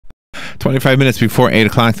25 minutes before 8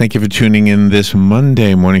 o'clock. Thank you for tuning in this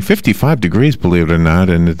Monday morning. 55 degrees, believe it or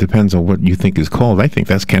not, and it depends on what you think is cold. I think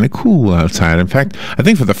that's kind of cool outside. In fact, I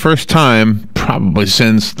think for the first time, probably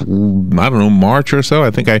since, I don't know, March or so,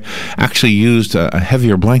 I think I actually used a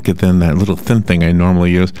heavier blanket than that little thin thing I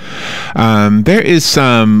normally use. There is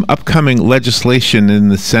some upcoming legislation in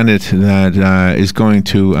the Senate that is going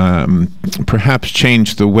to perhaps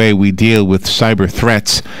change the way we deal with cyber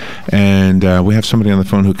threats, and we have somebody on the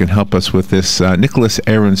phone who can help us with this. Nicholas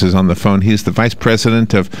Ahrens is on the phone. He's the Vice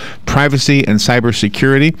President of Privacy and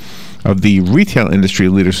Cybersecurity of the Retail Industry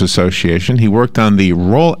Leaders Association. He worked on the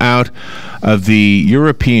rollout of the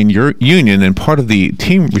European Union and part of the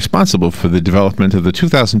team responsible for the development of the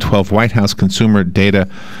 2012 White House Consumer Data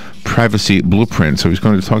Privacy Blueprint. So he's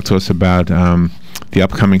going to talk to us about the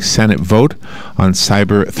upcoming Senate vote on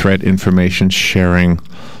cyber threat information sharing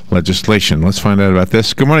legislation. Let's find out about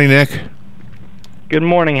this. Good morning, Nick. Good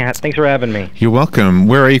morning. Thanks for having me. You're welcome.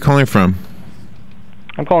 Where are you calling from?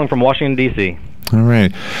 I'm calling from Washington, D.C. All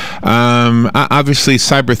right. Obviously,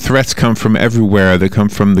 cyber threats come from everywhere. They come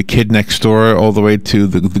from the kid next door all the way to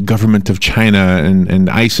the government of China and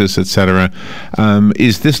ISIS, etc.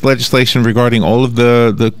 Is this legislation regarding all of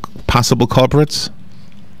the possible culprits?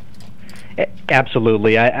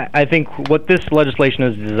 Absolutely. I think what this legislation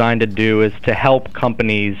is designed to do is to help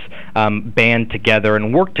companies band together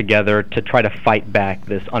and work together to try to fight back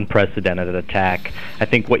this unprecedented attack. I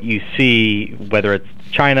think what you see, whether it's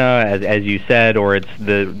China, as you said, or it's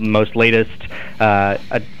the most latest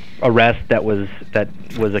arrest that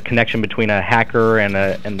was a connection between a hacker and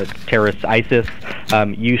the terrorist ISIS.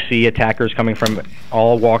 You see attackers coming from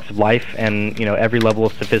all walks of life and every level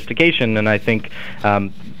of sophistication, and I think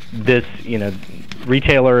this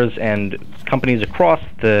retailers and companies across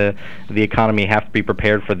the economy have to be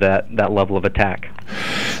prepared for that level of attack.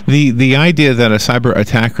 The idea that a cyber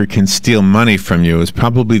attacker can steal money from you is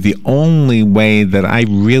probably the only way that I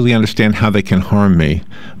really understand how they can harm me.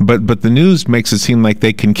 But the news makes it seem like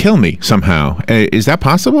they can kill me somehow. Is that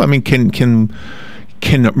possible? I mean, can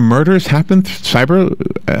murders happen through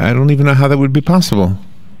cyber? I don't even know how that would be possible.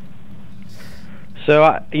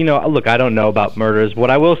 So, look, I don't know about murders.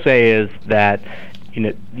 What I will say is that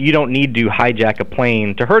you don't need to hijack a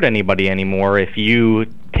plane to hurt anybody anymore. If you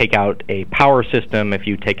take out a power system, if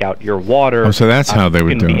you take out your water, so that's how they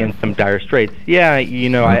would do it. You can be in some dire straits. Yeah,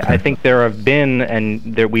 okay. I think there have been,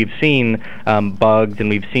 and we've seen bugs, and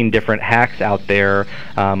we've seen different hacks out there.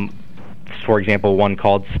 For example, one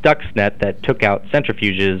called Stuxnet that took out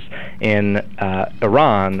centrifuges in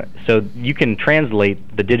Iran. So you can translate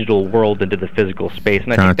the digital world into the physical space,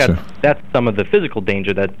 and I think that's some of the physical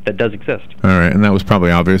danger that does exist. All right, and that was probably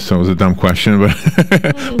obvious, so it was a dumb question, but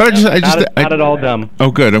but not at all dumb. Oh,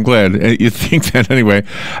 good. I'm glad you think that anyway.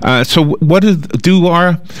 So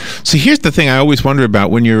So here's the thing I always wonder about: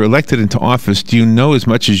 when you're elected into office, do you know as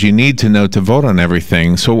much as you need to know to vote on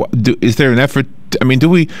everything? So is there an effort? I mean,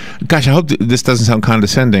 gosh, I hope this doesn't sound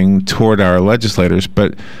condescending toward our legislators,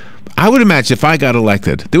 but I would imagine if I got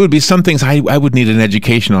elected, there would be some things I would need an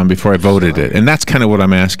education on before I voted it, and that's kind of what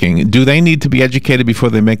I'm asking. Do they need to be educated before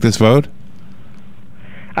they make this vote?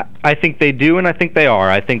 I think they do, and I think they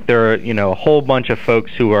are. I think there are, a whole bunch of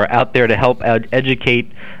folks who are out there to help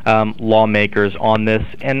educate lawmakers on this,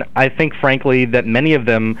 and I think, frankly, that many of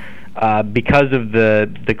them, because of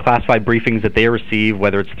the classified briefings that they receive,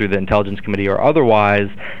 whether it's through the Intelligence Committee or otherwise,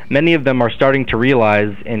 many of them are starting to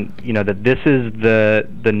realize, that this is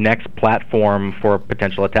the next platform for a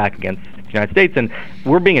potential attack against the United States, and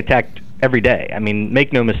we're being attacked every day. I mean,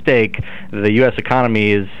 make no mistake, the U.S.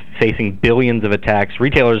 economy is facing billions of attacks.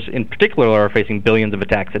 Retailers in particular are facing billions of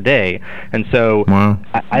attacks a day. And so wow.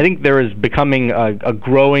 I think there is becoming a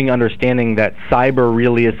growing understanding that cyber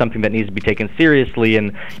really is something that needs to be taken seriously,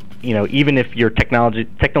 and even if you're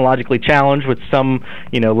technologically challenged, which some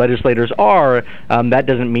legislators are, that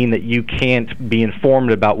doesn't mean that you can't be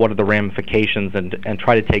informed about what are the ramifications and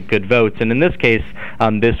try to take good votes. And in this case,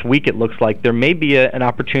 this week it looks like there may be an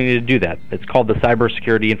opportunity to do that. It's called the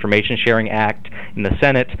Cybersecurity Information Sharing Act in the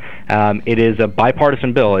Senate. It is a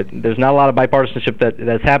bipartisan bill. There's not a lot of bipartisanship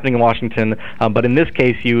that's happening in Washington, but in this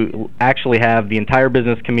case you actually have the entire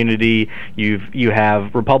business community. You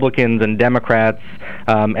have Republicans and Democrats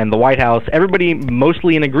and the White House, everybody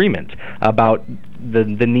mostly in agreement about the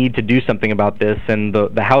need to do something about this, and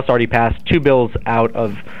the House already passed 2 bills out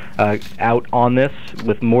on this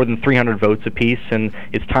with more than 300 votes apiece, and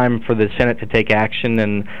it's time for the Senate to take action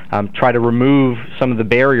and try to remove some of the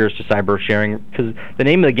barriers to cyber sharing, because the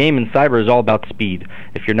name of the game in cyber is all about speed.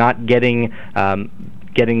 If you're not getting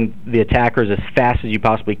getting the attackers as fast as you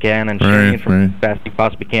possibly can and sharing information as fast as you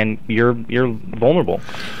possibly can, you're vulnerable.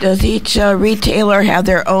 Does each retailer have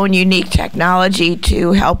their own unique technology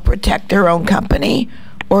to help protect their own company,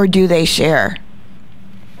 or do they share?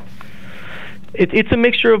 It's a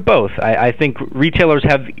mixture of both. I think retailers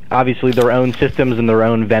have obviously their own systems and their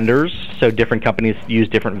own vendors, so different companies use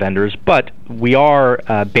different vendors, but we are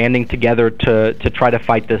banding together to try to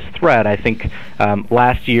fight this threat. I think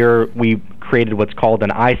last year we created what's called an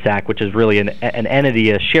ISAC, which is really an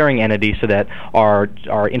entity, a sharing entity, so that our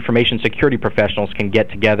information security professionals can get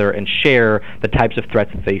together and share the types of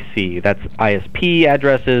threats that they see. That's ISP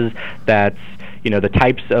addresses, that's the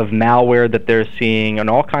types of malware that they're seeing, and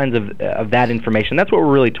all kinds of that information. That's what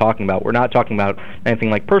we're really talking about. We're not talking about anything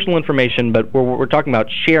like personal information, but we're talking about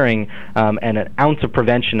sharing, and an ounce of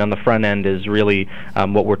prevention on the front end is really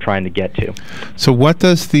what we're trying to get to. So what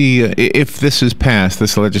does if this is passed,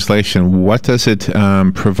 this legislation, what does it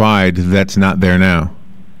provide that's not there now?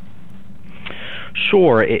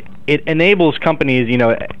 Sure. It enables companies,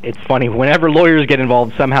 it's funny, whenever lawyers get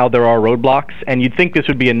involved, somehow there are roadblocks, and you'd think this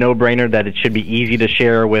would be a no-brainer, that it should be easy to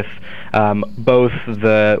share with both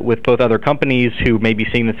other companies who may be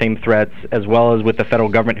seeing the same threats, as well as with the federal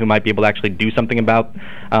government, who might be able to actually do something about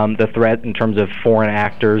the threat in terms of foreign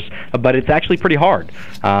actors. But it's actually pretty hard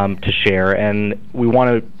to share, and we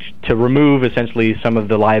want to remove essentially some of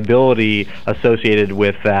the liability associated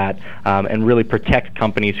with that, and really protect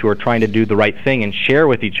companies who are trying to do the right thing and share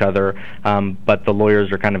with each other, but the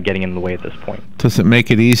lawyers are kind of getting in the way at this point. Does it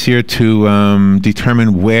make it easier to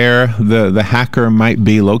determine where the hacker might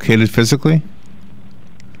be located physically?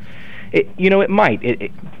 It might.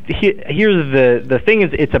 Here's the thing: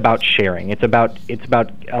 is it's about sharing. It's about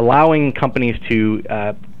allowing companies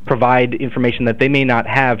to provide information that they may not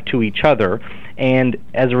have to each other. And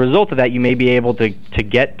as a result of that, you may be able to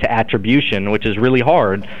get to attribution, which is really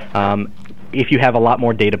hard, if you have a lot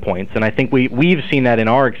more data points. And I think we've seen that in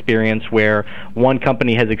our experience, where one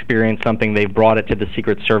company has experienced something, they've brought it to the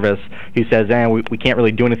Secret Service, who says, we can't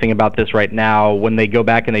really do anything about this right now. When they go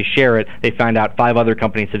back and they share it, they find out 5 other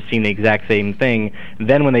companies have seen the exact same thing.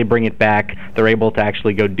 Then when they bring it back, they're able to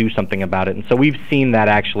actually go do something about it. And so we've seen that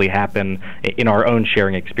actually happen in our own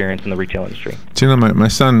sharing experience in the retail industry. Do you know, my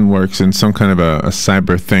son works in some kind of a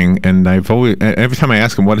cyber thing, and every time I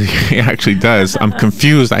ask him what he actually does, I'm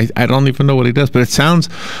confused. I don't even know what he does, but it sounds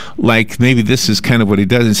like maybe this is kind of what he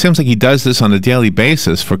does. It seems like he does this on a daily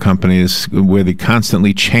basis for companies, where they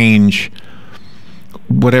constantly change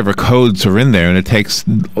whatever codes are in there, and it takes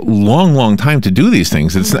a long time to do these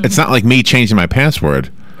things. It's not like me changing my password.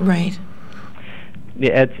 Right.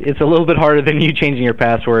 Yeah, it's a little bit harder than you changing your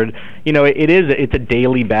password. It's a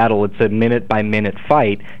daily battle. It's a minute-by-minute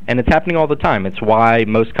fight, and it's happening all the time. It's why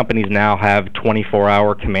most companies now have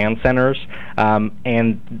 24-hour command centers,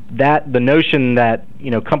 and the notion that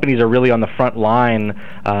companies are really on the front line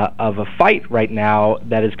of a fight right now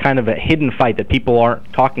that is kind of a hidden fight that people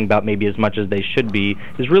aren't talking about maybe as much as they should be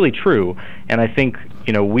is really true. And I think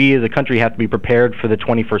we as a country have to be prepared for the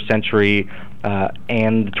 21st century,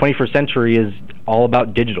 and the 21st century is all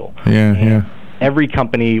about digital. Yeah. Every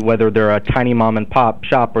company, whether they're a tiny mom and pop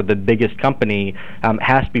shop or the biggest company,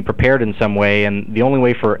 has to be prepared in some way, and the only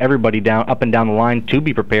way for everybody up and down the line to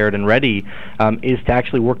be prepared and ready is to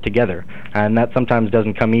actually work together. And that sometimes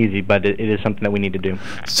doesn't come easy, but it is something that we need to do.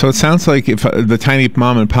 So it sounds like if the tiny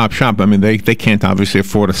mom and pop shop, they can't obviously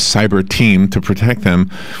afford a cyber team to protect them.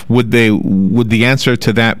 Would the answer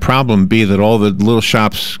to that problem be that all the little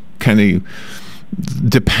shops kind of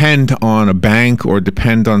depend on a bank or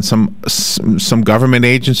depend on some government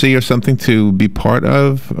agency or something to be part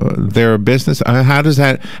of their business? How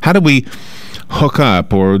do we hook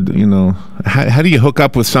up, or how do you hook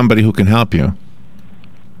up with somebody who can help you?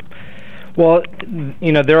 Well,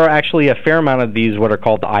 there are actually a fair amount of these what are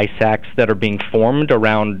called ISACs that are being formed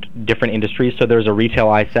around different industries. So there's a retail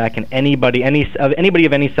ISAC, and anybody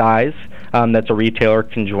of any size that's a retailer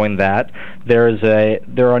can join that. There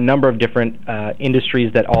are a number of different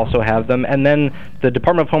industries that also have them, and then the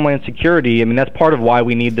Department of Homeland Security. That's part of why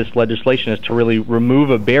we need this legislation, is to really remove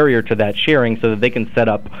a barrier to that sharing, so that they can set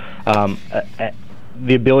up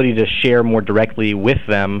the ability to share more directly with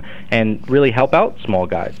them and really help out small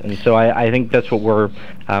guys. And so I think that's what we're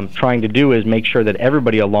trying to do, is make sure that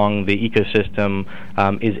everybody along the ecosystem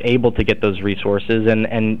is able to get those resources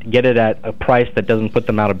and get it at a price that doesn't put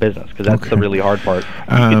them out of business, because that's the really hard part.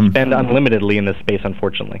 You can spend unlimitedly in this space,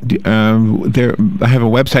 unfortunately. I have a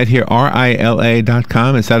website here,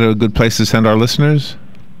 RILA.com. Is that a good place to send our listeners?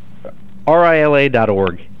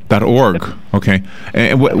 RILA.org. .org. Okay.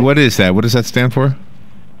 And what is that? What does that stand for?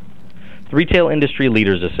 The Retail Industry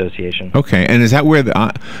Leaders Association. Okay, and is that where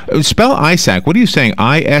spell ISAC? What are you saying?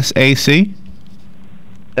 ISAC?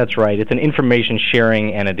 That's right. It's an information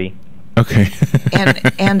sharing entity. Okay.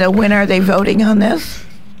 and when are they voting on this?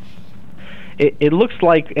 It looks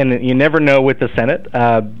like, and you never know with the Senate,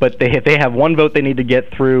 but they have one vote they need to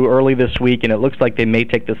get through early this week, and it looks like they may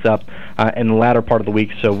take this up in the latter part of the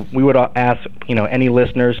week. So we would ask any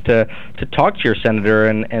listeners to talk to your senator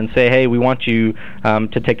and say, hey, we want you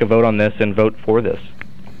to take a vote on this and vote for this.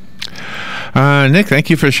 Nick, thank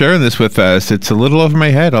you for sharing this with us. It's a little over my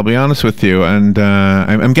head, I'll be honest with you, and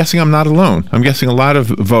I'm guessing I'm not alone. I'm guessing a lot of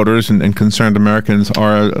voters and concerned Americans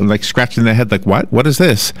are like scratching their head like, what is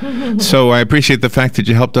this? So I appreciate the fact that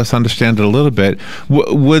you helped us understand it a little bit.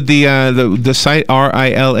 Would the site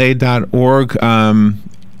RILA.org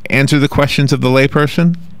answer the questions of the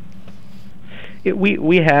layperson?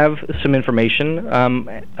 We have some information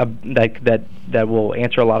that will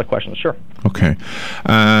answer a lot of questions, sure. Okay.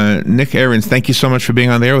 Nick Ahrens, thank you so much for being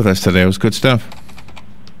on the air with us today. It was good stuff.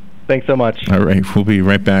 Thanks so much. All right. We'll be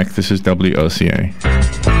right back. This is WOCA.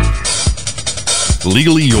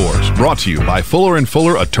 Legally Yours, brought to you by Fuller &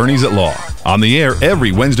 Fuller Attorneys at Law. On the air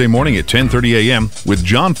every Wednesday morning at 10:30 a.m. with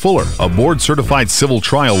John Fuller, a board-certified civil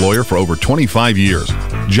trial lawyer for over 25 years.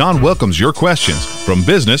 John welcomes your questions, from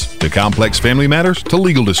business to complex family matters to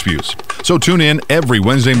legal disputes. So tune in every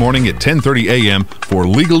Wednesday morning at 10:30 a.m. for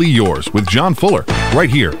Legally Yours with John Fuller, right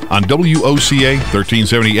here on WOCA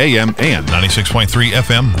 1370 a.m. and 96.3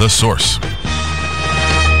 FM, The Source.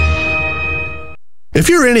 If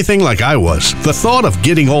you're anything like I was, the thought of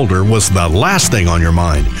getting older was the last thing on your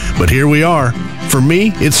mind. But here we are. For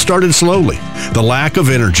me, it started slowly. The lack of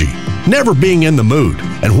energy, never being in the mood.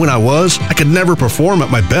 And when I was, I could never perform at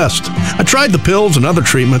my best. I tried the pills and other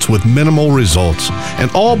treatments with minimal results, and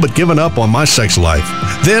all but given up on my sex life.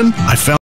 Then I found